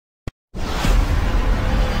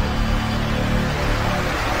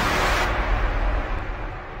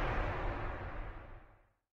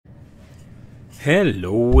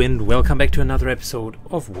Hello and welcome back to another episode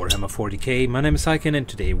of Warhammer 40k. My name is Syken and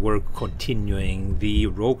today we're continuing the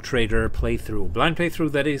Rogue Trader playthrough. Blind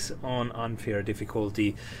playthrough that is on unfair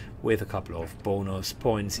difficulty with a couple of bonus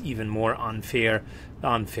points. Even more unfair,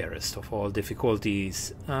 the unfairest of all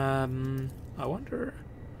difficulties. I wonder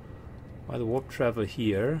why the warp travel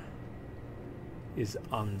here is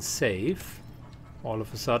unsafe all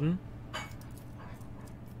of a sudden.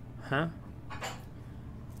 Huh?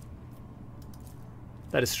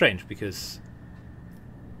 That is strange because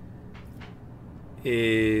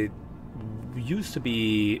it used to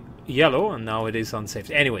be yellow and now it is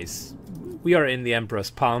unsafe. Anyways, we are in the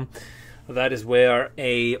Emperor's Palm. That is where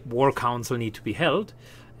a war council need to be held.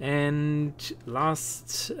 And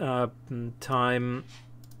last time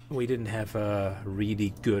we didn't have a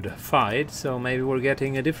really good fight, so maybe we're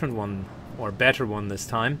getting a different one or better one this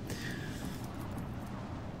time.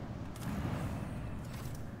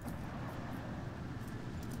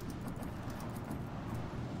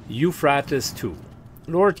 Euphrates II.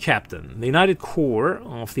 Lord Captain, the United Corps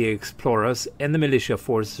of the Explorers and the militia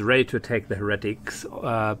forces ready to attack the heretics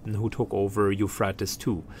who took over Euphrates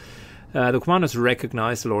II. The commanders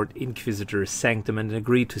recognize the Lord Inquisitor's sanctum and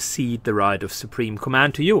agree to cede the right of supreme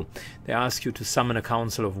command to you. They ask you to summon a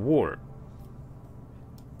council of war.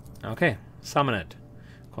 Okay, summon it.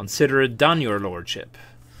 Consider it done, your lordship.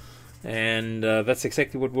 And that's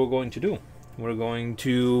exactly what we're going to do. We're going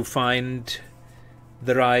to find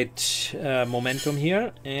the right momentum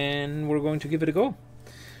here and we're going to give it a go.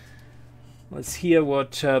 Let's hear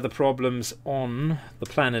what the problems on the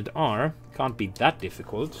planet are. Can't be that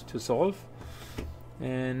difficult to solve,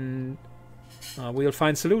 and we'll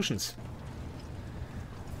find solutions.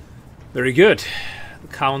 Very good. The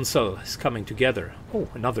council is coming together. Oh,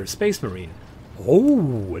 another space marine.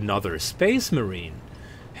 Oh, another space marine.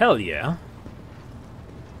 Hell yeah.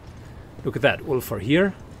 Look at that, Ulfar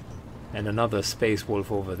here. And another space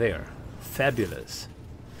wolf over there. Fabulous.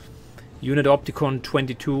 Unit Opticon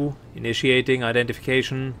 22, initiating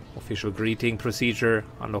identification, official greeting procedure,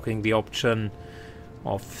 unlocking the option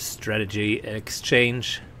of strategy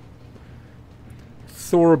exchange.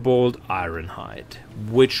 Thorbold Ironhide.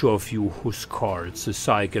 Which of you Huscards, the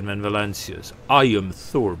Syken and Valencius? I am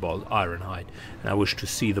Thorbold Ironhide, and I wish to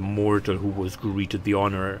see the mortal who was granted the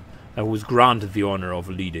honor of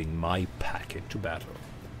leading my pack into battle.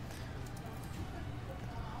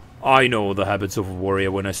 I know the habits of a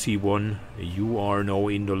warrior when I see one. You are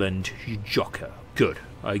no indolent joker. Good.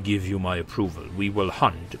 I give you my approval. We will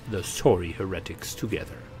hunt the sorry heretics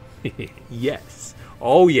together. Yes.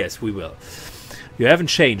 Oh yes, we will. You haven't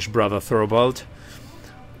changed, brother Thorvald.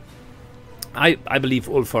 I believe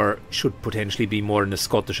Ulfar should potentially be more in a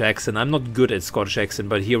Scottish accent. I'm not good at Scottish accent,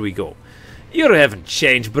 but here we go. You haven't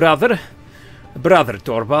changed, brother. Brother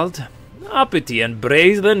Thorvald. Uppity and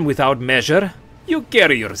brazen without measure. You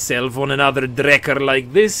carry yourself on another drecker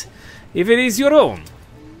like this, if it is your own.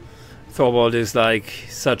 Thorvald is like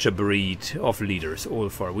such a breed of leaders,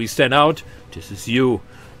 Ulfar. We stand out. This is you,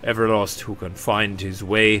 Everlost, who can find his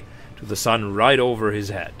way to the sun right over his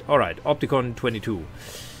head. Alright, Opticon 22.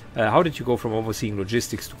 How did you go from overseeing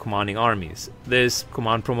logistics to commanding armies? This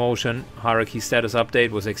command promotion hierarchy status update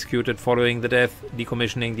was executed following the death,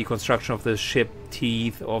 decommissioning, deconstruction of the ship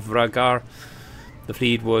Teeth of Vragar. The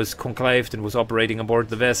fleet was conclaved and was operating aboard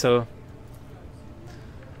the vessel.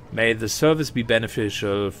 May the service be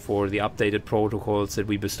beneficial for the updated protocols that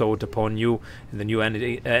we bestowed upon you and the new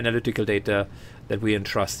analytical data that we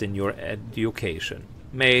entrust in your education.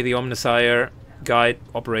 May the Omnisire guide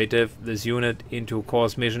operative this unit into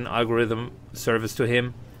course mission algorithm service to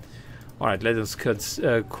him. Alright, let us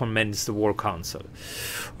commence the War Council.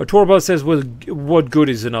 Torvald says, well, what good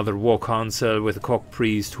is another War Council with a cock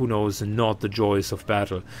priest who knows not the joys of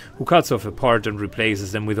battle, who cuts off a part and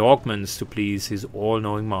replaces them with augments to please his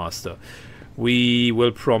all-knowing master? We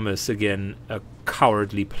will promise again a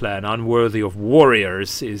cowardly plan, unworthy of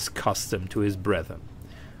warriors, is custom to his brethren.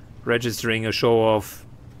 Registering a show of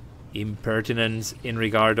impertinence in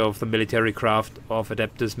regard of the military craft of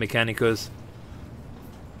Adeptus Mechanicus.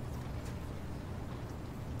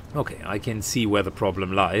 Okay, I can see where the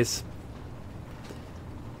problem lies.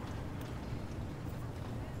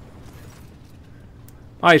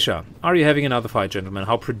 Aisha, are you having another fight, gentlemen?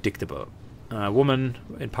 How predictable. A woman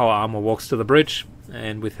in power armor walks to the bridge,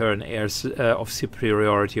 and with her an air of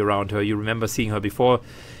superiority around her. You remember seeing her before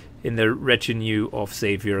in the retinue of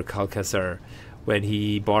Xavier Calcasar, when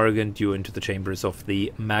he bargained you into the chambers of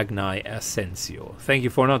the Magni Ascensio. Thank you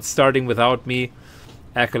for not starting without me.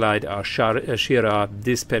 acolyte Ashira,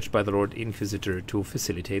 dispatched by the Lord Inquisitor to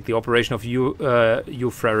facilitate the operation of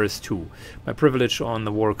Euphraris II. My privilege on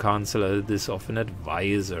the War Council is this of an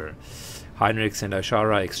advisor. Heinrichs and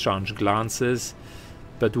Ashara exchange glances,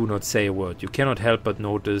 but do not say a word. You cannot help but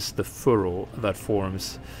notice the furrow that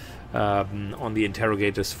forms on the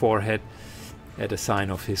interrogator's forehead at a sign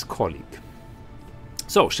of his colleague.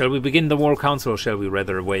 So, shall we begin the War Council, or shall we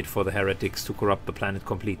rather wait for the heretics to corrupt the planet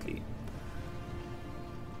completely?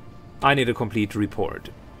 I need a complete report.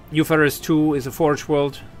 Euphraris II is a forge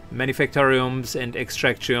world. Manufactoriums and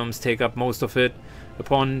extractiums take up most of it.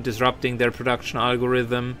 Upon disrupting their production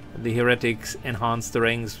algorithm, the heretics enhance the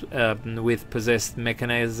ranks with possessed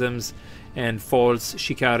mechanisms and false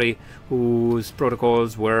shikari, whose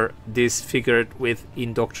protocols were disfigured with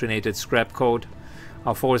indoctrinated scrap code.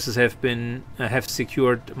 Our forces have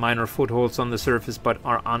secured minor footholds on the surface, but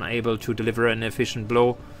are unable to deliver an efficient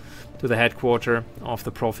blow to the headquarters of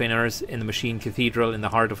the profaners in the Machine Cathedral in the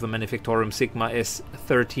heart of the Manufactorium Sigma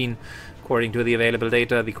S13. According to the available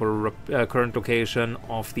data, the current location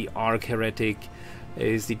of the Arch Heretic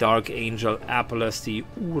is the Dark Angel Apollos, the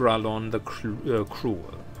Uralon the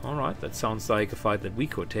Cruel. Alright, that sounds like a fight that we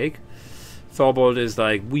could take. Thorbold is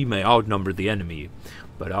like, we may outnumber the enemy,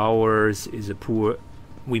 but ours is a poor...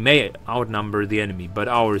 We may outnumber the enemy, but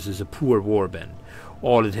ours is a poor warband.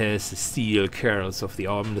 All it has is steel curls of the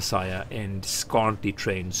Omnissiah and scantily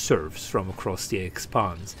trained serfs from across the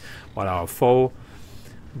expanse, while our foe,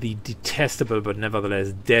 the detestable but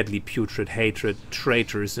nevertheless deadly putrid hatred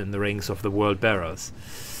traitors in the ranks of the world bearers,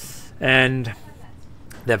 and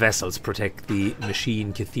their vessels protect the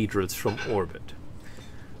machine cathedrals from orbit.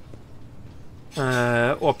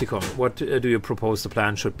 Opticon, what do you propose the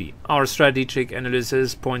plan should be? Our strategic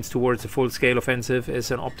analysis points towards a full-scale offensive as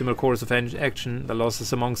an optimal course of action. The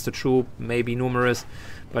losses amongst the troop may be numerous,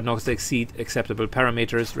 but not exceed acceptable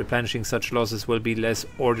parameters. Replenishing such losses will be less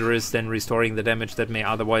arduous than restoring the damage that may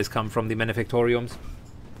otherwise come from the manufactoriums.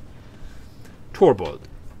 Torbold,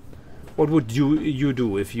 what would you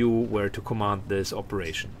do if you were to command this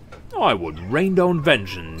operation? I would rain down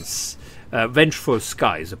vengeance. Vengeful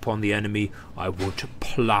skies upon the enemy. I would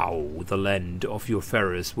plough the land of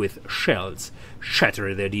Euphraris with shells,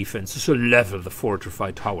 shatter their defenses, level the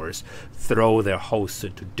fortified towers, throw their hosts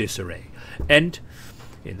into disarray, and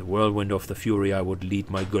in the whirlwind of the fury I would lead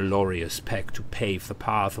my glorious pack to pave the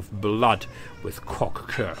path of blood with cock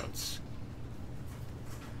curls.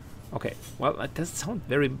 Okay, well, that doesn't sound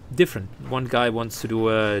very different. One guy wants to do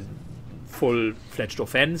a full-fledged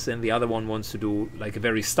offense, and the other one wants to do like a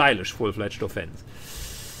very stylish full-fledged offense.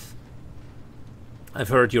 I've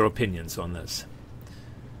heard your opinions on this.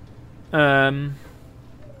 I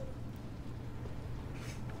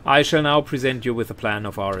shall now present you with a plan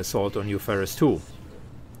of our assault on Euphraris II.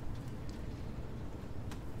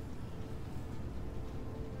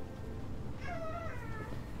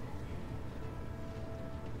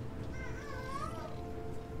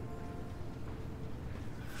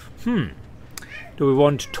 Do we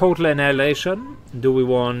want total annihilation? Do we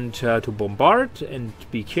want to bombard and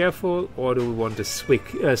be careful? Or do we want a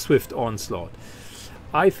swift onslaught?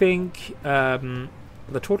 I think the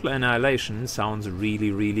total annihilation sounds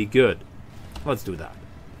really, really good. Let's do that.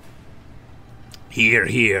 Here,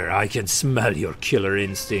 here, I can smell your killer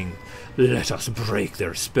instinct. Let us break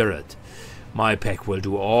their spirit. My pack will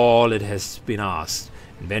do all it has been asked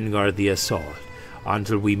and vanguard the assault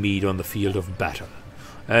until we meet on the field of battle.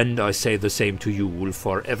 And I say the same to you,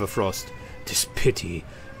 Ulfar Everfrost.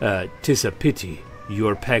 'Tis a pity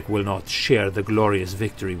your pack will not share the glorious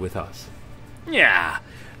victory with us. Yeah,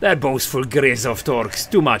 that boastful Grisov talks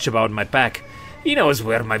too much about my pack. He knows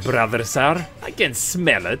where my brothers are. I can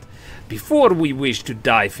smell it. Before we wish to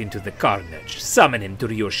dive into the carnage, summon him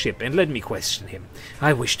to your ship and let me question him.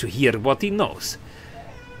 I wish to hear what he knows,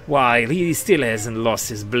 while he still hasn't lost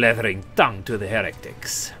his blethering tongue to the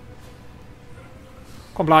heretics.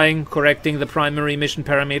 Complying, correcting the primary mission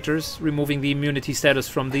parameters, removing the immunity status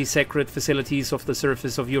from the sacred facilities of the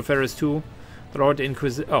surface of Euphraris II.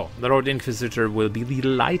 The Lord Inquisitor will be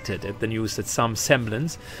delighted at the news that some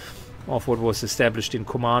semblance of what was established in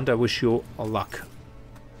command. I wish you all luck.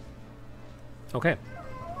 Okay.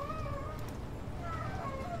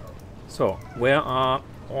 So, where are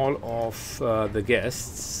all of the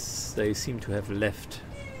guests? They seem to have left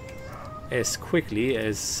as quickly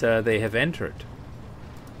as they have entered.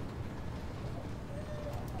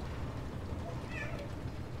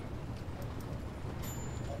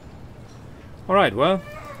 Alright, well,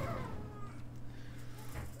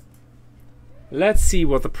 let's see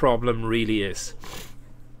what the problem really is.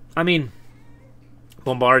 I mean,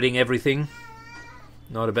 bombarding everything,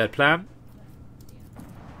 not a bad plan.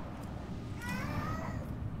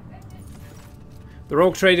 The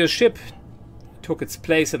rogue trader's ship took its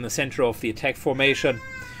place in the center of the attack formation.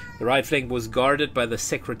 The right flank was guarded by the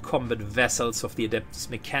sacred combat vessels of the Adeptus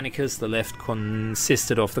Mechanicus. The left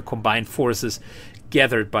consisted of the combined forces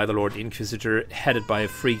gathered by the Lord Inquisitor, headed by a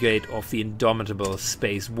frigate of the indomitable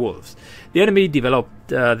Space Wolves. The enemy developed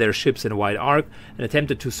their ships in a wide arc and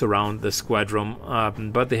attempted to surround the squadron,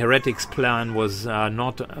 but the heretics' plan was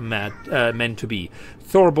not meant to be.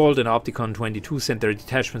 Thorbold and Opticon 22 sent their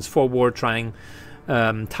detachments forward, tying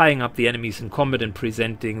up the enemies in combat and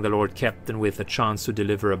presenting the Lord Captain with a chance to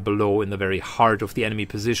deliver a blow in the very heart of the enemy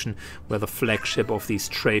position, where the flagship of these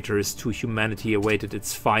traitors to humanity awaited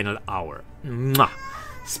its final hour. Mwah!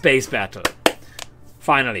 Space battle.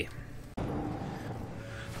 Finally.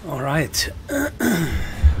 Alright.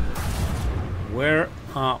 Where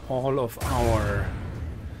are all of our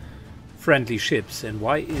friendly ships, and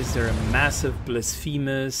why is there a massive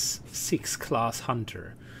blasphemous 6-class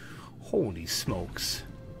hunter? Holy smokes.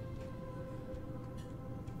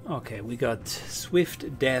 Okay, we got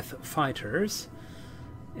Swift Death Fighters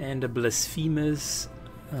and a blasphemous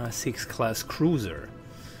 6-class cruiser.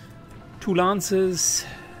 2 lances,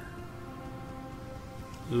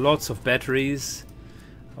 lots of batteries.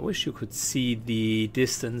 I wish you could see the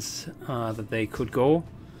distance that they could go.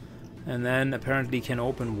 And then apparently can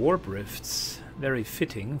open warp rifts. Very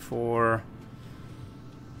fitting for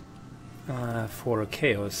a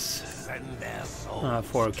chaos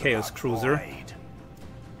cruiser.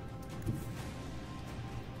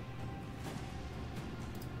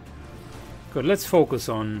 Good, let's focus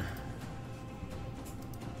on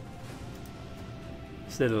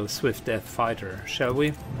this little Swift Death Fighter, shall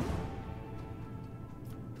we?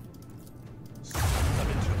 Send them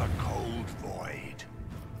into the cold void.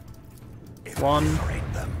 One.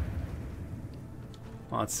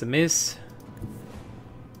 That's a miss.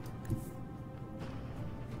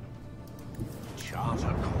 Chart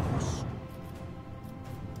a course.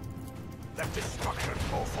 Let destruction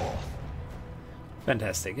go forth.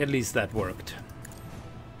 Fantastic, at least that worked.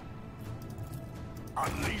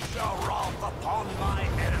 Unleash your wrath upon my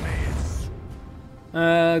enemies.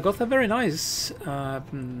 Got that very nice.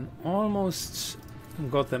 Almost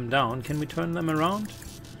got them down. Can we turn them around?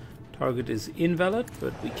 Target is invalid,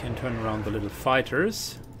 but we can turn around the little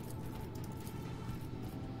fighters.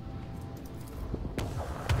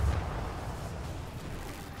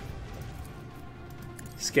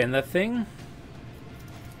 Scan that thing.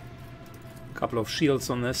 Couple of shields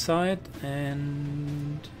on this side,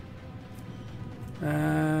 and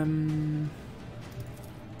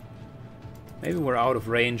maybe we're out of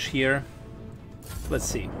range here. Let's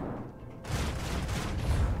see.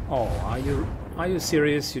 Oh, are you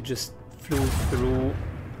serious? You just flew through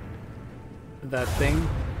that thing?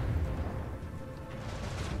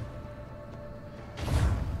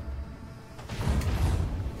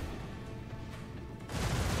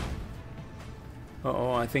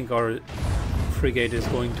 Uh-oh, I think our frigate is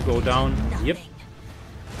going to go down. Nothing. Yep.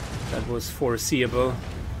 That was foreseeable.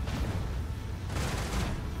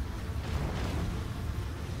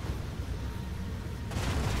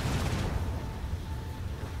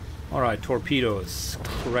 Alright, torpedoes.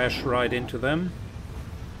 Crash right into them.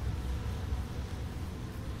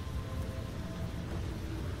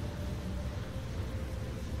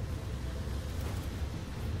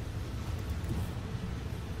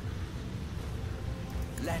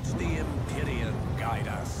 Let the Empyrean guide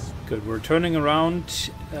us. Good, we're turning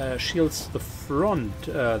around. Shields to the front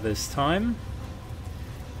this time.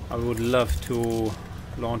 I would love to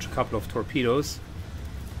launch a couple of torpedoes.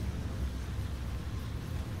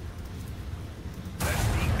 Let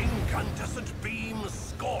the incandescent beam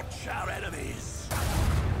scorch our enemies.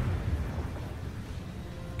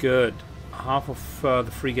 Good. Half of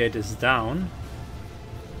the frigate is down.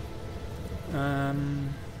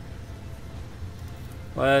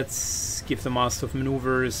 Let's give the Master of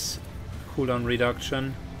Maneuvers cooldown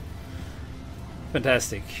reduction.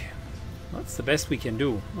 Fantastic. That's the best we can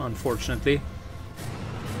do, unfortunately.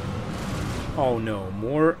 Oh no,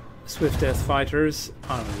 more Swift Death Fighters.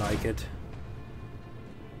 I don't like it.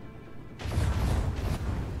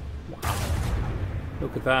 Wow.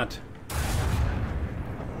 Look at that.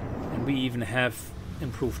 And we even have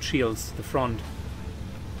improved shields to the front.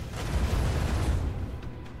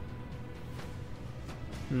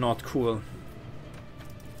 Not cool.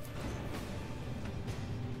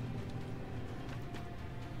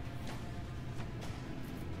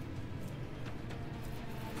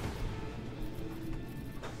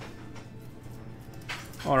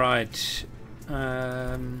 All right.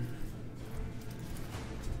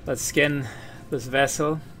 Let's scan this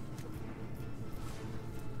vessel.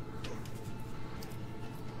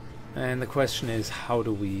 And the question is, how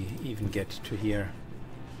do we even get to here?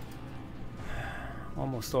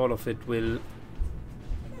 Almost all of it will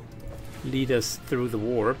lead us through the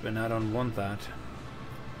warp, and I don't want that.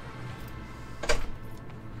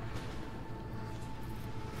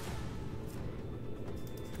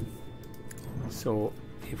 So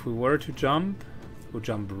if we were to jump, we'll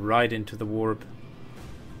jump right into the warp.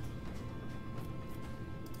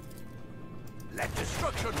 Let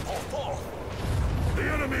destruction pour forth. The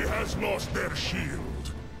enemy has lost their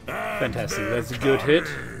shield. Fantastic, that's a good hit.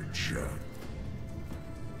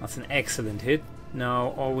 That's an excellent hit.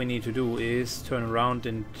 Now all we need to do is turn around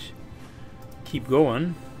and keep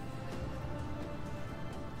going.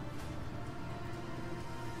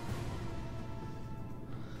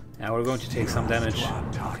 Now we're going to take some damage.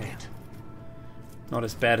 Okay. Not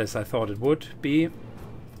as bad as I thought it would be.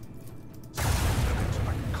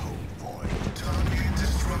 Target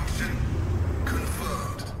disruption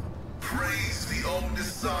confirmed. Praise the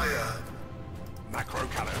Omnissiah. Macro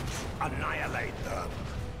cannons, annihilate them.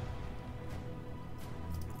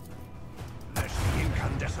 Let the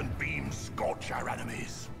incandescent beams scorch our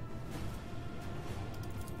enemies.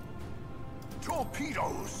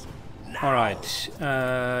 Torpedoes. Now. Alright,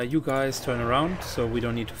 you guys turn around so we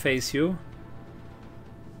don't need to face you.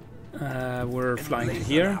 We're flying to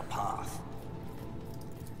here.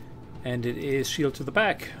 And it is shield to the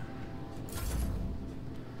back.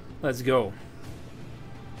 Let's go.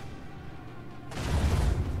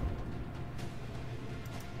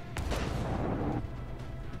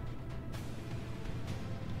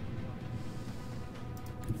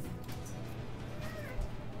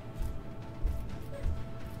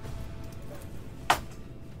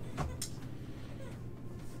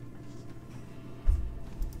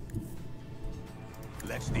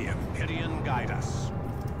 Let the Empyrean guide us.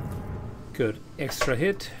 Good. Extra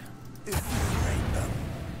hit. Eviscerate them.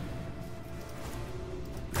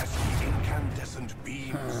 Let the incandescent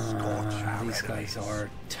beams scorch our These guys enemies. are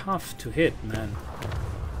tough to hit, man.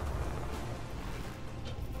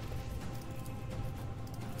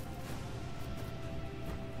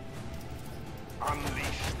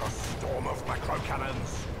 Unleash the storm of macro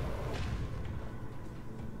cannons.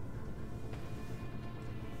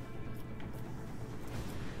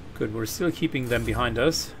 Good, we're still keeping them behind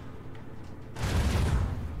us.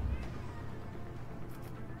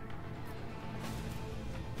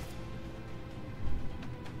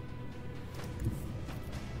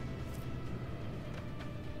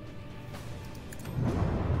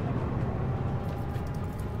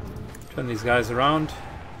 Turn these guys around.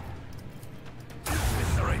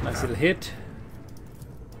 Eviscerate Nice them. little hit.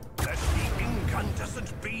 Let the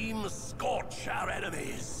incandescent beams scorch our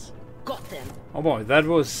enemies. Got them. Oh boy, that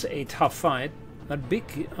was a tough fight. That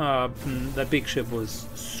big ship was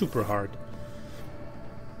super hard.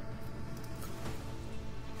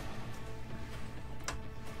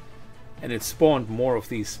 And it spawned more of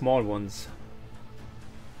these small ones.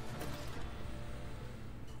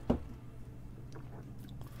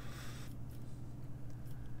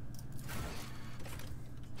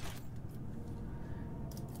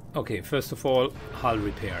 Okay, first of all, hull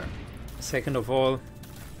repair. Second of all,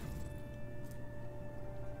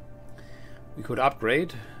 we could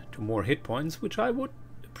upgrade to more hit points, which I would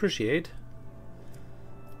appreciate.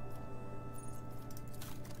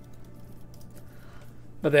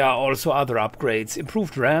 But there are also other upgrades.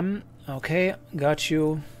 Improved RAM. Okay, got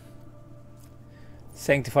you.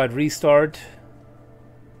 Sanctified restart.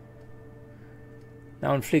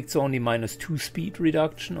 Now inflicts only -2 speed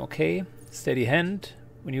reduction. Okay. Steady hand.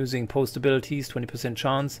 When using post abilities, 20%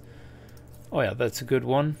 chance. Oh yeah, that's a good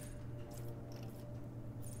one.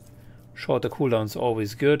 Shorter cooldown's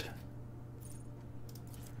always good.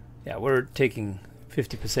 Yeah, we're taking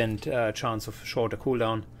 50% chance of shorter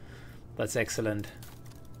cooldown. That's excellent.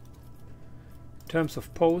 In terms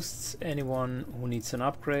of posts, anyone who needs an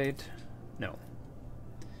upgrade? No.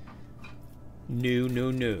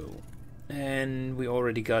 No. And we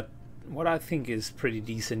already got what I think is pretty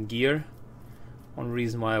decent gear. One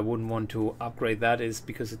reason why I wouldn't want to upgrade that is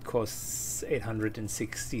because it costs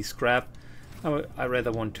 860 scrap. I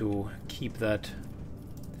rather want to keep that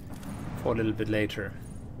for a little bit later.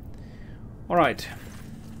 Alright.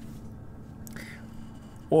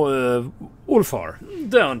 Ulfar,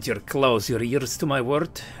 don't you close your ears to my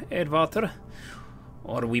word, Edwater,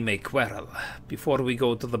 or we may quarrel. Before we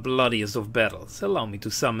go to the bloodiest of battles, allow me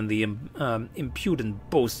to summon the impudent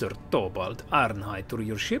boaster Tobald Ironhide to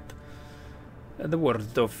your ship. The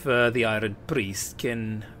word of the Iron Priest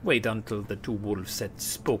can wait until the two wolves had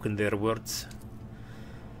spoken their words.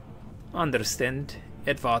 Understand,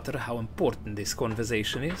 Edwater, how important this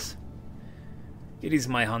conversation is? It is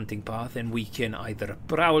my hunting path, and we can either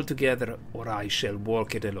prowl together, or I shall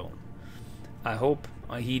walk it alone. I hope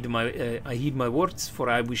I heed my words, for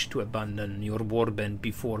I wish to abandon your warband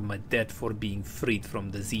before my debt for being freed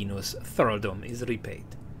from the Xenos thraldom is repaid.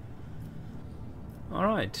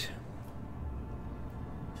 Alright.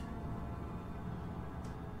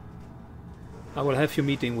 I will have your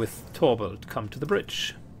meeting with Torvald come to the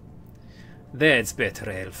bridge. That's better,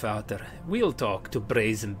 Elfather. We'll talk to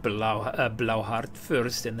Brazen Blauheart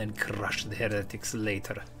first and then crush the heretics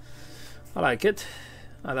later. I like it.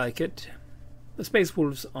 I like it. The Space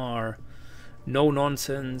Wolves are no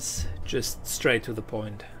nonsense, just straight to the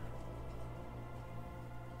point.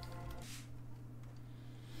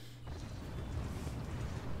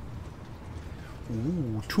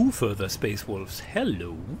 Ooh, 2 further Space Wolves.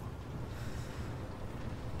 Hello.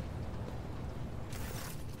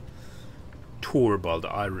 Torvald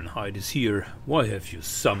Ironhide is here. Why have you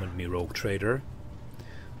summoned me, rogue trader?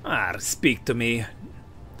 Speak to me.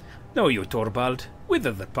 Know you, Torvald?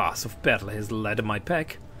 Whither the path of battle has led my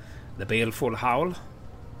pack? The baleful howl?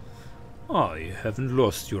 I haven't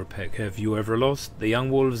lost your pack, have you ever lost? The young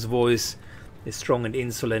wolf's voice is strong and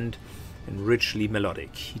insolent and richly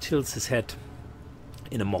melodic. He tilts his head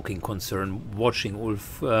in a mocking concern, watching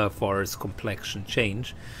Ulfar's complexion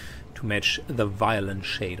change to match the violent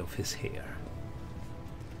shade of his hair.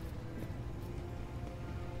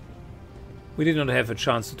 We did not have a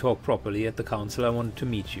chance to talk properly at the council. I wanted to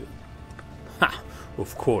meet you. Ha!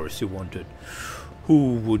 Of course you wanted.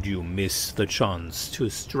 Who would you miss the chance to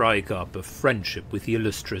strike up a friendship with the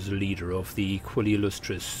illustrious leader of the equally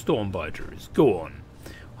illustrious Stormbiters? Go on,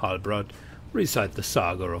 Halbrand, recite the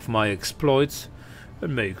saga of my exploits,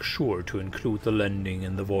 and make sure to include the landing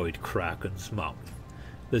in the Void Kraken's mouth.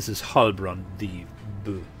 This is Halbrand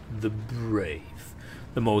the Brave,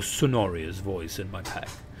 the most sonorous voice in my pack.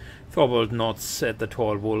 Torvald nods at the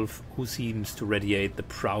tall wolf, who seems to radiate the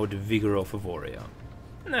proud vigor of a warrior.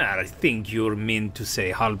 I think you're meant to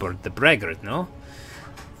say Halbert the Braggart, no?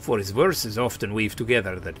 For his verses often weave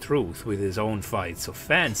together the truth with his own fights of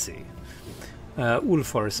fancy.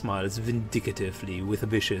 Ulfar smiles vindictively with a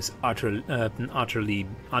vicious, utterly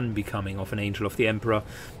unbecoming of an angel of the Emperor.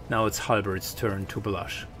 Now it's Halbert's turn to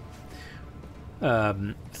blush.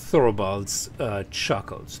 Thorvald's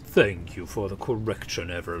chuckles. Thank you for the correction,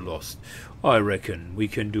 Everlost. I reckon we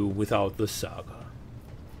can do without the saga.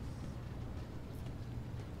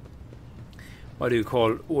 Why do you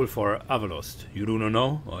call Ulfar Avelost? You do not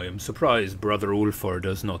know? I am surprised Brother Ulfar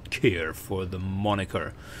does not care for the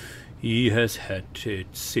moniker. He has had it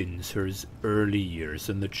since his early years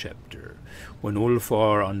in the chapter. When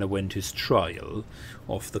Ulfar underwent his trial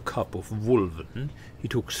of the Cup of Wolven, he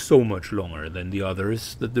took so much longer than the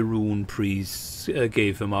others that the rune priests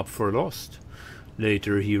gave him up for lost.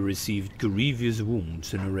 Later he received grievous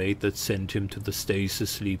wounds in a raid that sent him to the stasis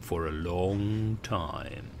sleep for a long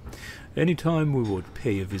time. Any time we would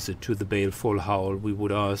pay a visit to the baleful howl, we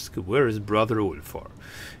would ask, "Where is Brother Ulfar?"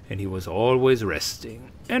 And he was always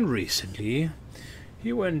resting. And recently,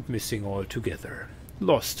 he went missing altogether,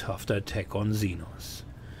 lost after attack on Xenos.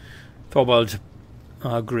 Torvald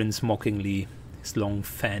grins mockingly, his long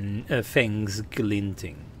fangs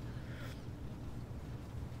glinting.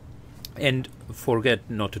 And forget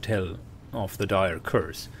not to tell of the dire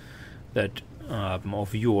curse that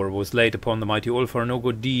of yore was laid upon the mighty Ulfar. No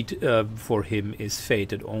good deed for him is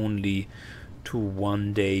fated only to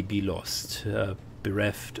one day be lost,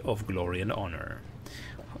 bereft of glory and honor.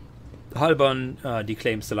 Halban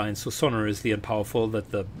declaims the line so sonorously and powerful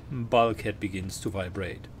that the bulkhead begins to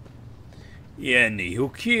vibrate. Any who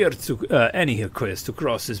cares to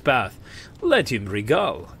cross his path, let him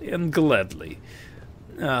regale, and gladly.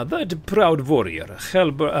 That proud warrior,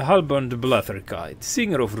 Halbrand Blatherkite,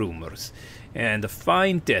 singer of rumors, and a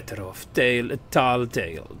fine tetter of tall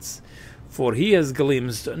tales, for he has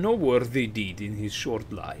glimpsed no worthy deed in his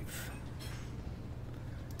short life.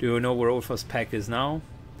 Do you know where Ulfar's pack is now?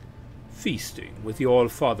 Feasting with the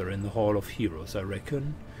All-Father in the Hall of Heroes, I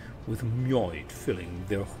reckon, with Mjoid filling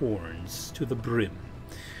their horns to the brim,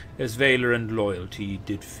 as valor and loyalty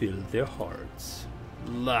did fill their hearts.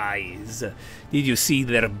 Lies! Did you see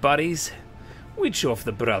their bodies? Which of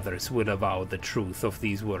the brothers will avow the truth of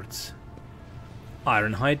these words?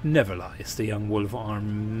 Ironhide never lies. The young wolf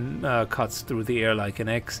arm cuts through the air like an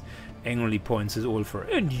axe, angrily points at Ulfar.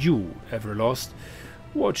 And you, Everlost,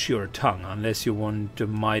 watch your tongue, unless you want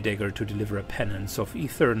my dagger to deliver a penance of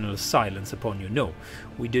eternal silence upon you. No,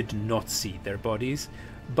 we did not see their bodies,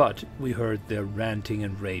 but we heard their ranting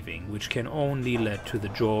and raving, which can only lead to the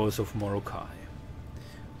jaws of Morokai.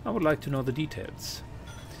 I would like to know the details.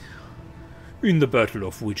 In the battle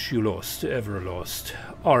of which you lost, ever lost,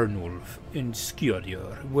 Arnulf and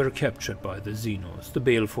Skjoldur were captured by the Xenos. The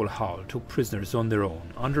baleful Howl took prisoners on their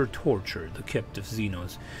own. Under torture, the captive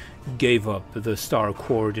Xenos gave up the star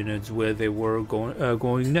coordinates where they were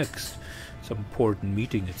going next. Some important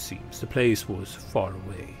meeting, it seems. The place was far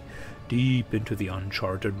away, deep into the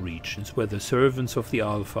uncharted regions where the servants of the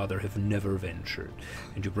Allfather have never ventured,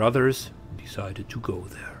 and your brothers decided to go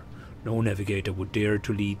there. No navigator would dare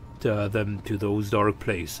to lead them to those dark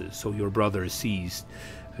places, so your brothers seized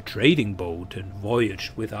a trading boat and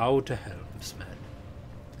voyaged without a helmsman.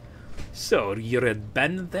 So you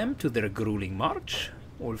abandoned them to their grueling march?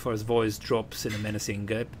 Ulfar's voice drops in a menacing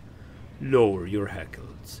gap. Lower your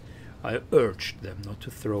hackles. I urged them not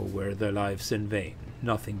to throw away their lives in vain.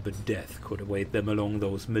 Nothing but death could await them along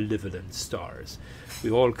those malevolent stars. We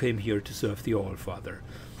all came here to serve the Allfather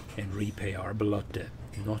and repay our blood debt,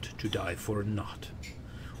 not to die for naught.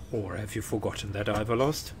 Or have you forgotten that,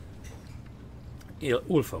 Ivarlost?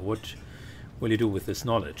 Ulfa, what will you do with this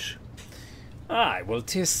knowledge? I will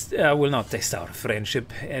not test our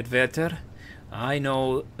friendship, Edverter. I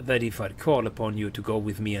know that if I call upon you to go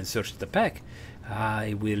with me and search the pack,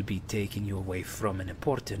 I will be taking you away from an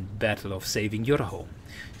important battle of saving your home.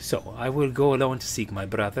 So I will go alone to seek my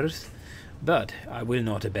brothers, but I will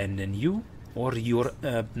not abandon you or your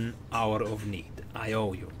hour of need. I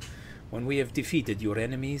owe you. When we have defeated your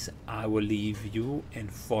enemies, I will leave you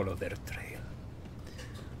and follow their trail.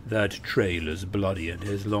 That trail is bloody and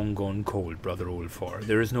has long gone cold, Brother Ulfar.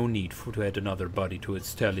 There is no need to add another body to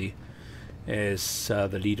its tally. As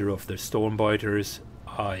the leader of the Stormbiters,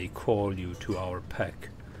 I call you to our pack.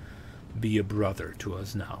 Be a brother to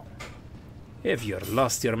us now. Have you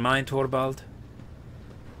lost your mind, Torvald?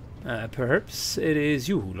 Perhaps it is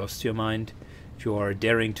you who lost your mind. If you are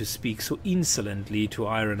daring to speak so insolently to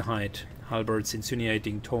Ironhide. Halbert's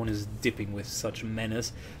insinuating tone is dipping with such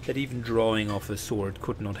menace that even drawing off a sword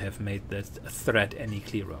could not have made that threat any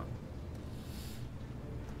clearer.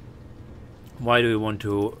 Why do you want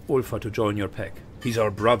Ulfa to join your pack? He's our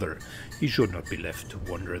brother. He should not be left to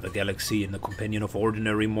wander the galaxy in the companion of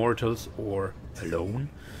ordinary mortals, or alone.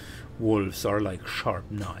 Wolves are like sharp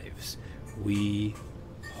knives. We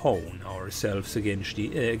hone ourselves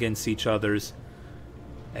against each other's,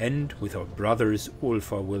 and with our brothers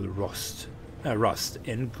Ulfa will rust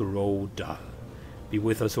and grow dull. Be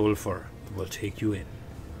with us, Ulfar. We'll take you in.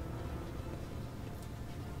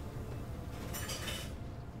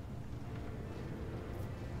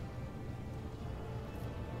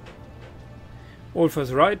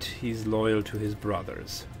 Ulfar's right, he's loyal to his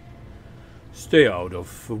brothers. Stay out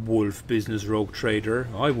of wolf business, rogue trader.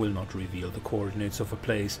 I will not reveal the coordinates of a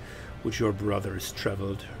place which your brothers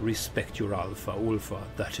traveled. Respect your Alpha, Ulfa.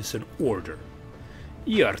 That is an order.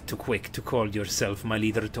 You're too quick to call yourself my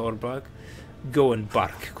leader, Torberg. Go and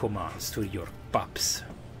bark commands to your pups.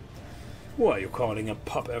 Who are you calling a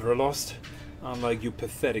pup, Everlost? Unlike you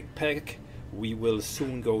pathetic pack, we will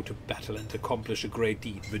soon go to battle and accomplish a great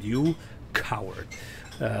deed. But you, coward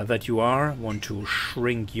that you are, want to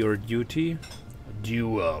shrink your duty?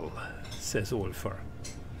 Duel, says Ulfar.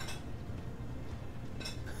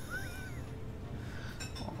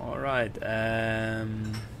 Alright,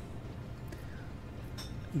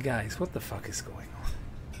 guys, what the fuck is going on?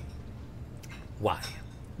 Why?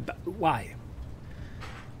 Why?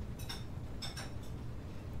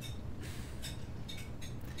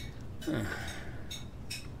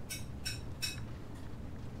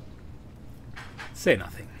 Say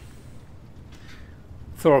nothing.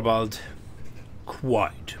 Thorvald,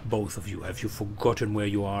 quiet, both of you. Have you forgotten where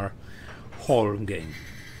you are? Holmgame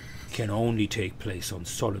can only take place on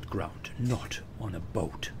solid ground, not on a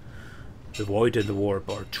boat. The Void and the Warp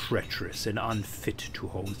are treacherous and unfit to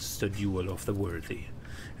host a duel of the worthy.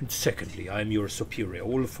 And secondly, I am your superior,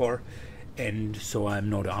 Ulfar, and so I am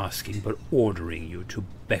not asking but ordering you to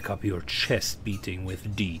back up your chest beating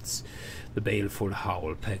with deeds. The baleful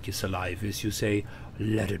Howl pack is alive, as you say.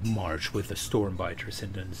 Let it march with the Stormbiters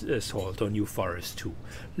and an assault on you Forest too.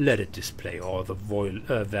 Let it display all the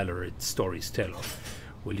valor its stories tell of.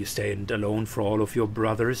 Will you stand alone for all of your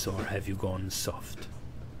brothers, or have you gone soft?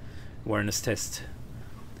 Awareness test.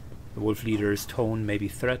 The wolf leader's tone may be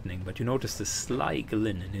threatening, but you notice the sly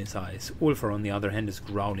glint in his eyes. Ulfar, on the other hand, is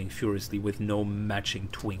growling furiously with no matching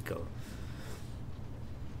twinkle.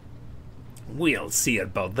 We'll see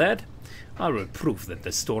about that. I will prove that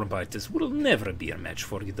the Stormbiters will never be a match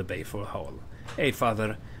for the baleful Howl. Hey,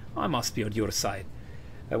 father, I must be on your side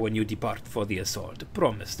when you depart for the assault.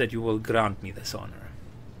 Promise that you will grant me this honor.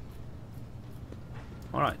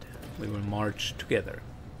 Alright, we will march together.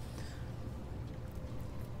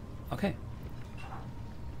 Okay.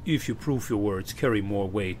 If you prove your words carry more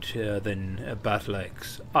weight than a battle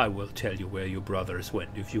axe, I will tell you where your brothers went.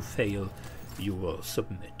 If you fail, you will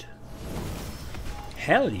submit.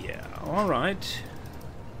 Hell yeah, alright.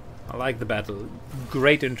 I like the battle.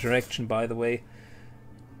 Great interaction, by the way.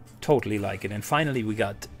 Totally like it. And finally we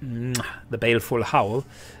got the Baleful Howl,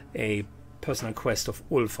 a personal quest of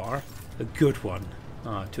Ulfar. A good one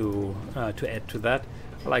to add to that.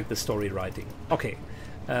 I like the story writing. Okay,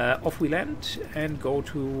 off we land and go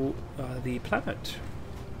to the planet.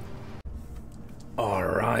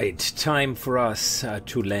 Alright, time for us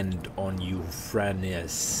to land on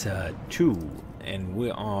Euphranes 2. And we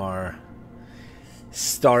are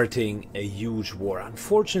starting a huge war.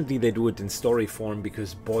 Unfortunately they do it in story form,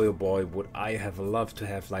 because boy oh boy would I have loved to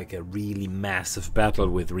have like a really massive battle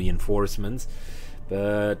with reinforcements,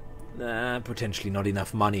 but potentially not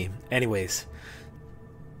enough money. Anyways,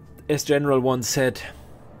 as General once said,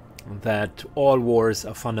 that all wars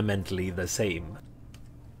are fundamentally the same.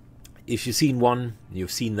 If you've seen one,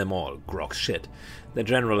 you've seen them all. Grog's shit. The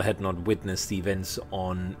General had not witnessed the events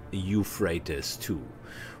on Euphrates 2.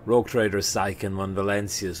 Rogue trader Zykan von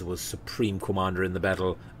Valancius was supreme commander in the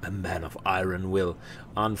battle, a man of iron will,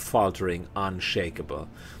 unfaltering, unshakable.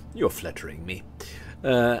 You're flattering me.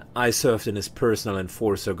 I served in his personal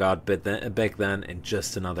enforcer guard back then, and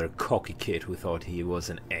just another cocky kid who thought he was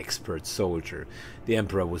an expert soldier. The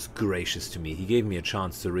Emperor was gracious to me. He gave me a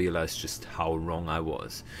chance to realize just how wrong I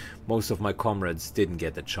was. Most of my comrades didn't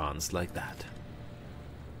get a chance like that.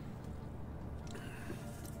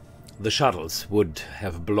 The shuttles would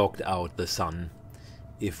have blocked out the sun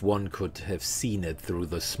if one could have seen it through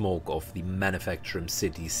the smoke of the manufacturing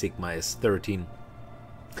city Sigma S13.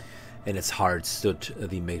 In its heart stood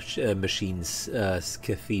the machine's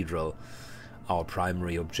cathedral, our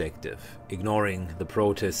primary objective. Ignoring the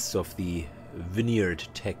protests of the veneered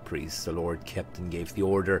tech priests, the Lord Captain gave the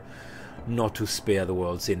order not to spare the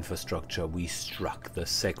world's infrastructure. We struck the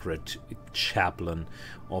sacred chaplain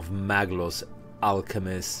of Maglos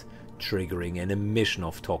alchemists, triggering an emission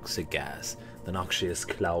of toxic gas. The noxious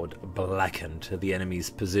cloud blackened the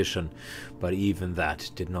enemy's position, but even that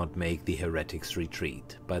did not make the heretics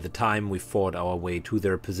retreat. By the time we fought our way to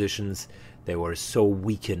their positions, they were so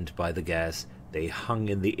weakened by the gas, they hung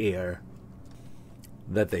in the air,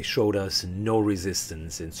 that they showed us no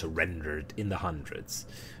resistance and surrendered in the hundreds,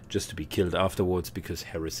 just to be killed afterwards, because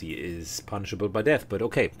heresy is punishable by death. But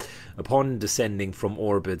okay, upon descending from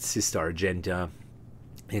orbit, Sister Argentia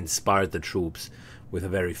inspired the troops with the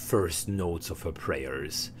very first notes of her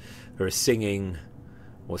prayers. Her singing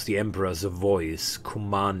was the Emperor's voice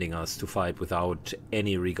commanding us to fight without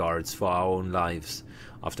any regards for our own lives.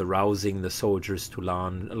 After rousing the soldiers to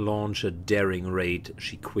launch a daring raid,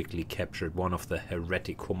 she quickly captured one of the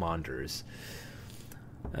heretic commanders,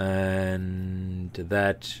 and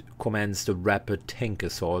that commenced a rapid tank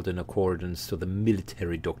assault in accordance to the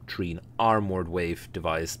military doctrine armored wave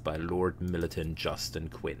devised by Lord Militant Justin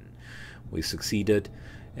Quinn. We succeeded.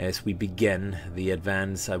 As we began the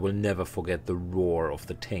advance, I will never forget the roar of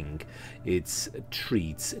the tank, its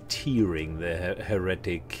treats tearing the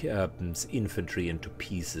heretic infantry into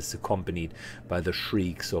pieces, accompanied by the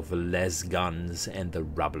shrieks of less guns and the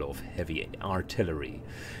rubble of heavy artillery.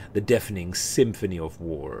 The deafening symphony of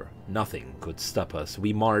war. Nothing could stop us.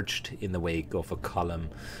 We marched in the wake of a column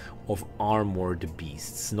of armored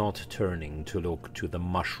beasts, not turning to look to the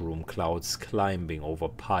mushroom clouds climbing over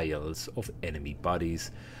piles of enemy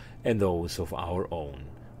bodies and those of our own.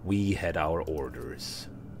 We had our orders.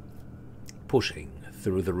 Pushing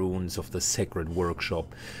through the ruins of the sacred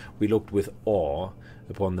workshop, we looked with awe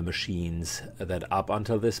upon the machines that up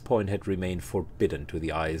until this point had remained forbidden to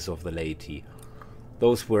the eyes of the laity.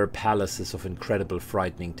 Those were palaces of incredible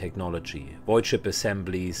frightening technology, void ship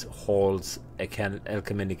assemblies, halls,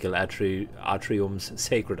 alchemical atriums,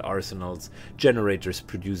 sacred arsenals, generators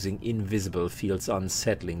producing invisible fields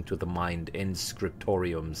unsettling to the mind, and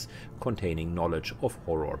scriptoriums containing knowledge of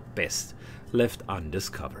horror best left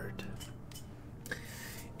undiscovered.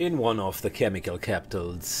 In one of the chemical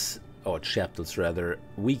capitals, or chapters rather,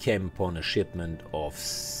 we came upon a shipment of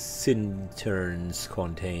cinterns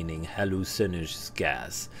containing hallucinogenic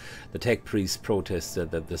gas. The tech priests protested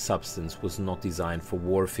that the substance was not designed for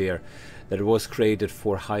warfare. that it was created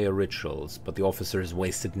for higher rituals, but the officers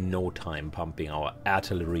wasted no time pumping our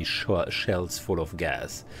artillery shells full of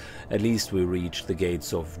gas. At least we reached the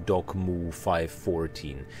gates of Dock Mu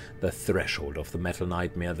 514, the threshold of the metal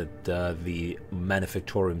nightmare that the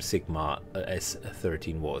Manufactorium Sigma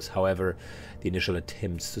S13 was. However, the initial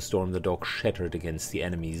attempts to storm the dock shattered against the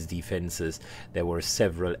enemy's defenses. There were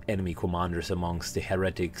several enemy commanders amongst the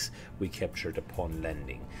heretics we captured upon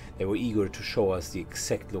landing. They were eager to show us the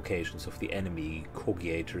exact locations of the enemy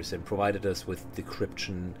cogiators and provided us with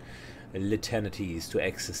decryption litanies to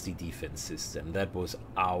access the defense system. That was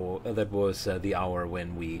the hour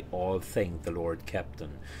when we all thanked the Lord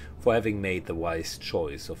Captain for having made the wise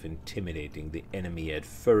choice of intimidating the enemy at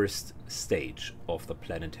first stage of the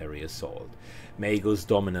planetary assault. Magus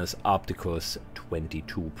Dominus Opticus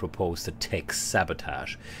 22 proposed a tech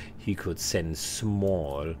sabotage. He could send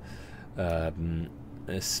small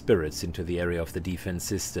spirits into the area of the defense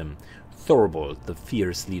system. Thorvald, the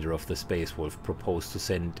fierce leader of the Space Wolf, proposed to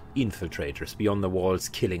send infiltrators beyond the walls,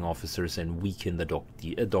 killing officers and weaken the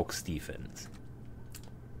dock's defense.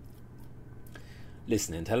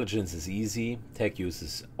 Listen, intelligence is easy, tech use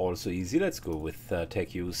is also easy. Let's go with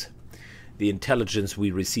tech use. The intelligence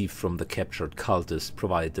we received from the captured cultists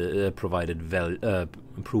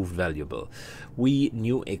proved valuable. We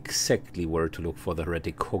knew exactly where to look for the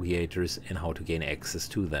heretic cogiators and how to gain access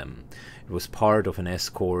to them. It was part of an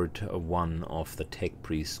escort, one of the tech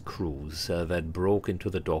priest crews that broke into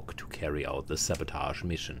the dock to carry out the sabotage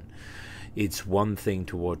mission. It's one thing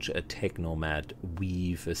to watch a technomad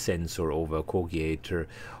weave a sensor over a cogiator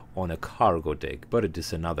on a cargo deck, but it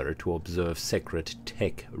is another to observe sacred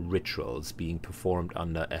tech rituals being performed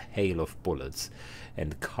under a hail of bullets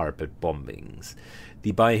and carpet bombings.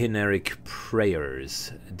 The binaric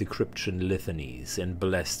prayers, decryption litanies, and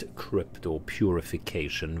blessed crypto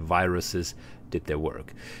purification viruses did their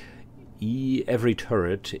work. Every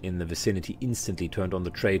turret in the vicinity instantly turned on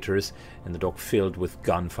the traitors, and the dock filled with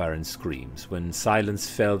gunfire and screams. When silence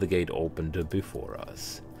fell, the gate opened before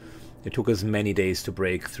us. It took us many days to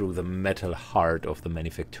break through the metal heart of the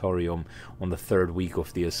Manufactorium. On the third week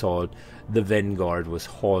of the assault, the vanguard was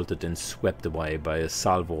halted and swept away by a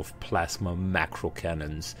salvo of plasma macro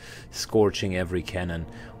cannons. Scorching every cannon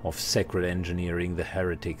of sacred engineering, the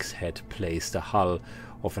heretics had placed the hull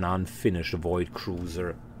of an unfinished void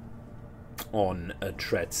cruiser on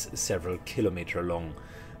treads several kilometers long.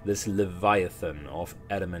 This leviathan of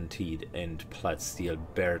adamantite and plat steel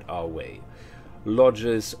barred our way.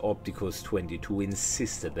 Lodges Opticus 22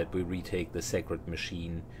 insisted that we retake the sacred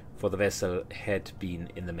machine, for the vessel had been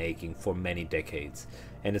in the making for many decades,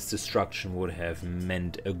 and its destruction would have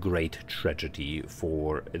meant a great tragedy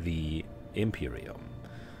for the Imperium.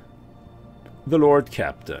 The Lord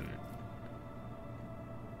Captain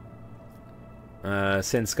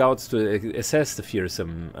sent scouts to assess the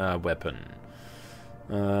fearsome weapon.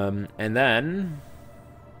 And then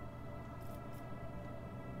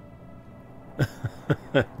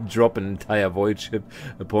drop an entire void ship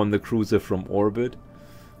upon the cruiser from orbit.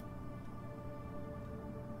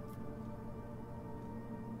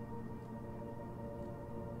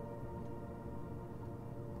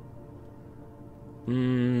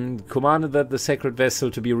 Commanded that the sacred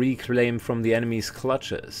vessel to be reclaimed from the enemy's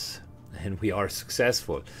clutches. And we are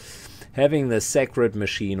successful. Having the sacred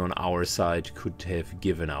machine on our side could have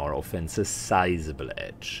given our offense a sizable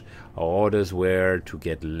edge. Our orders were to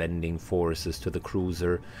get landing forces to the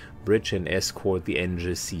cruiser, bridge and escort the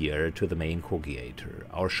Engineer to the main cogiator.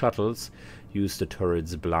 Our shuttles used the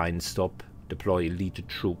turret's blind stop, deploy elite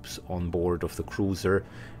troops on board of the cruiser,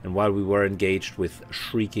 and while we were engaged with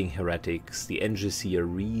shrieking heretics, the Engineer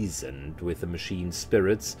reasoned with the machine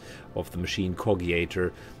spirits of the machine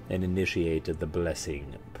cogiator and initiated the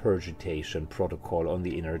blessing purgitation protocol on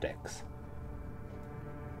the inner decks.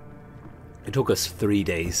 It took us 3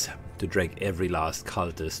 days to drag every last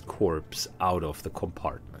cultist corpse out of the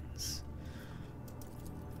compartments.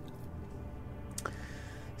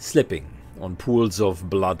 Slipping on pools of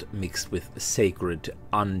blood mixed with sacred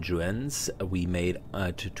unguents, we made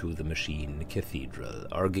it to the machine cathedral.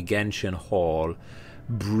 Our gargantuan hall,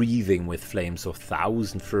 breathing with flames of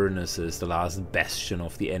 1,000 furnaces, the last bastion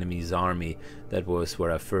of the enemy's army. That was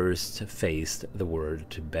where I first faced the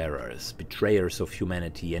word bearers, betrayers of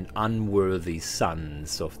humanity and unworthy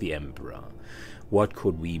sons of the Emperor. What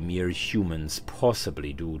could we mere humans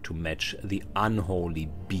possibly do to match the unholy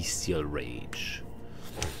bestial rage?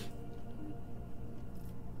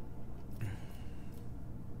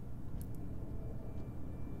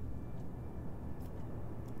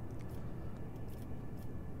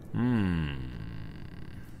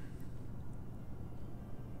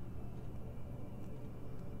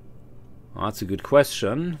 That's a good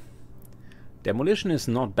question. Demolition is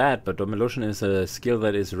not bad, but demolition is a skill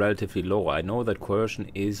that is relatively low. I know that coercion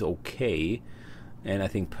is okay, and I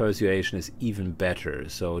think persuasion is even better.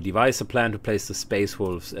 So devise a plan to place the Space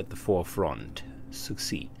Wolves at the forefront.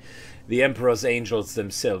 Succeed. The Emperor's angels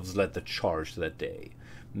themselves led the charge that day.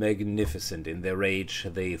 Magnificent in their rage,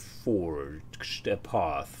 they forged a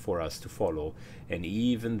path for us to follow, and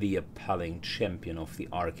even the appalling champion of the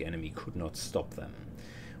arch-enemy could not stop them.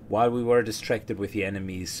 While we were distracted with the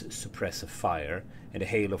enemy's suppressive fire and a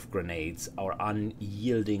hail of grenades, our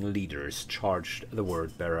unyielding leaders charged the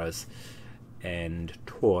word-bearers and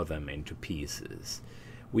tore them into pieces.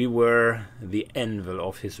 We were the anvil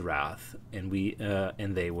of his wrath, and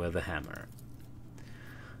they were the hammer.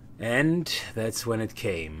 And that's when it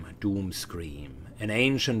came, Doomscream, an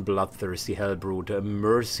ancient bloodthirsty hellbrute, a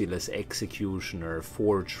merciless executioner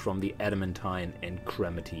forged from the adamantine and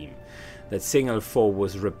crematine. That single foe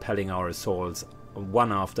was repelling our assaults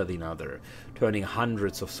one after the other, turning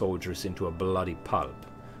hundreds of soldiers into a bloody pulp.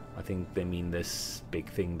 I think they mean this big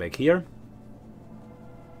thing back here.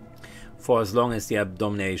 For as long as the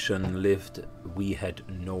abomination lived, we had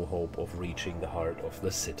no hope of reaching the heart of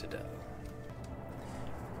the citadel.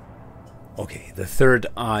 Okay, the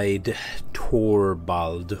third-eyed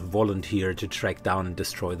Torvald volunteered to track down and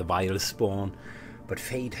destroy the vile spawn, but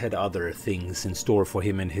fate had other things in store for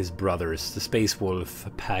him and his brothers. The Space Wolf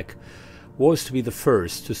pack was to be the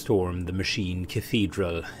first to storm the Machine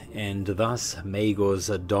Cathedral, and thus Magos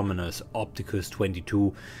Dominus Opticus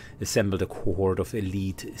 22 assembled a cohort of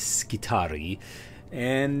elite Skitari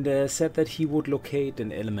and said that he would locate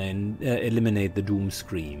and eliminate the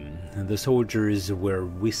Doomscream. The soldiers were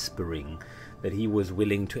whispering that he was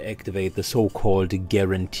willing to activate the so-called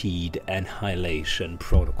Guaranteed Annihilation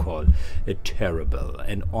Protocol, a terrible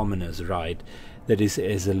and ominous rite that is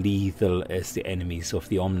as lethal as the enemies of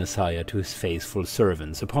the Omnissiah to his faithful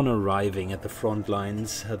servants. Upon arriving at the front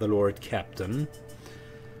lines, the Lord Captain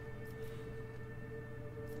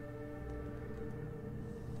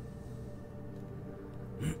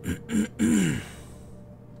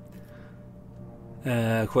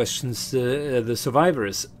questions the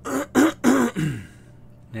survivors.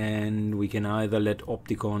 And we can either let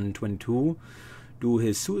Opticon 22 do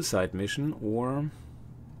his suicide mission or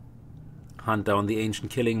hunt down the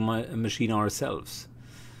ancient killing machine ourselves.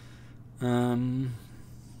 You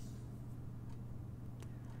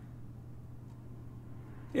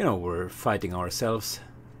know, we're fighting ourselves.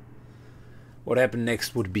 What happened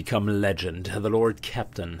next would become legend. The Lord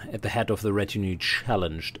Captain, at the head of the retinue,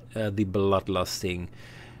 challenged the bloodlusting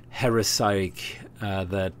heretic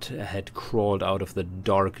that had crawled out of the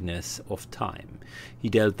darkness of time. He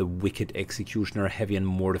dealt the wicked executioner a heavy and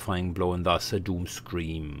mortifying blow, and thus a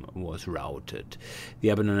Doomscream was routed. The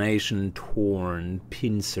abomination, torn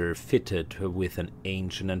pincer fitted with an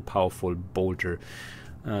ancient and powerful bolter,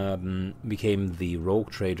 became the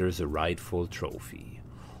rogue trader's rightful trophy.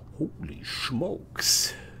 Holy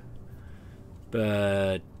smokes.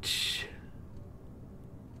 But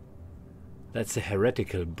that's a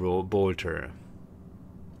heretical bolter.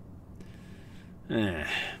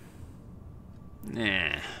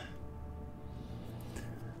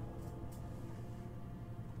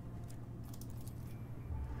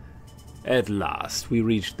 At last we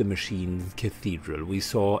reached the Machine Cathedral. We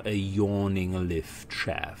saw a yawning lift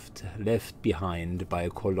shaft, left behind by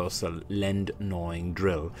a colossal land-gnawing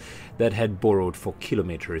drill that had burrowed for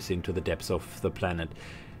kilometers into the depths of the planet.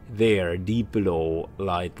 There, deep below,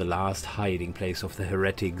 lied the last hiding place of the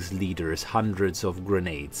heretics' leaders. Hundreds of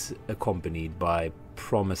grenades, accompanied by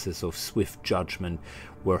promises of swift judgment,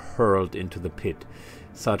 were hurled into the pit.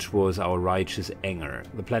 Such was our righteous anger.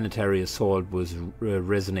 The planetary assault was a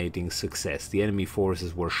resonating success. The enemy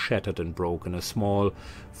forces were shattered and broken. A small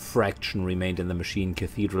fraction remained in the Machine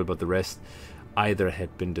Cathedral, but the rest either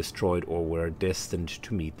had been destroyed or were destined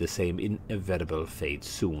to meet the same inevitable fate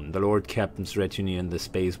soon. The Lord Captain's retinue and the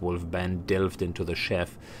Space Wolf band delved into the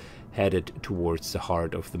shaft, headed towards the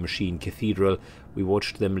heart of the Machine Cathedral. We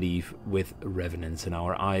watched them leave with reverence in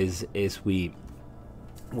our eyes as we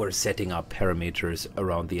were setting up perimeters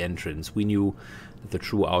around the entrance. We knew that the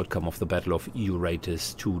true outcome of the Battle of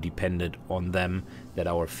Euphrates II depended on them, that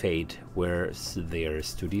our fate was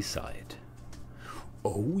theirs to decide.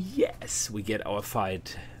 Oh yes, we get our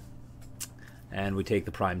fight, and we take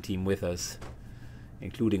the Prime Team with us,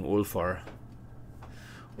 including Ulfar.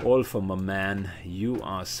 Ulfar, my man, you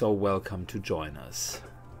are so welcome to join us.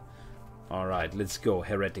 Alright, let's go.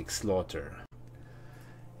 Heretic slaughter.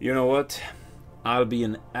 You know what? I'll be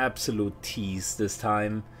an absolute tease this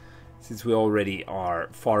time, since we already are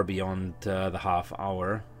far beyond the half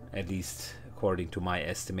hour, at least according to my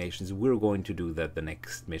estimations, we're going to do that the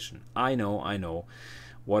next mission. I know.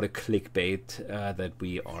 What a clickbait that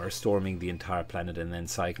we are storming the entire planet and then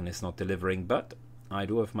Cyclone is not delivering, but I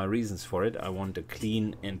do have my reasons for it. I want a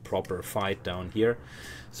clean and proper fight down here,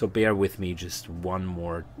 so bear with me just one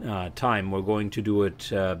more time. We're going to do it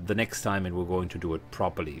the next time, and we're going to do it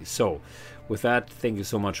properly. So with that, thank you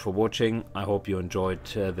so much for watching. I hope you enjoyed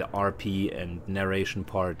the RP and narration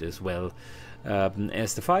part as well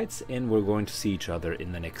as the fights, and we're going to see each other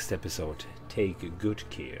in the next episode. Take good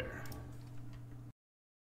care.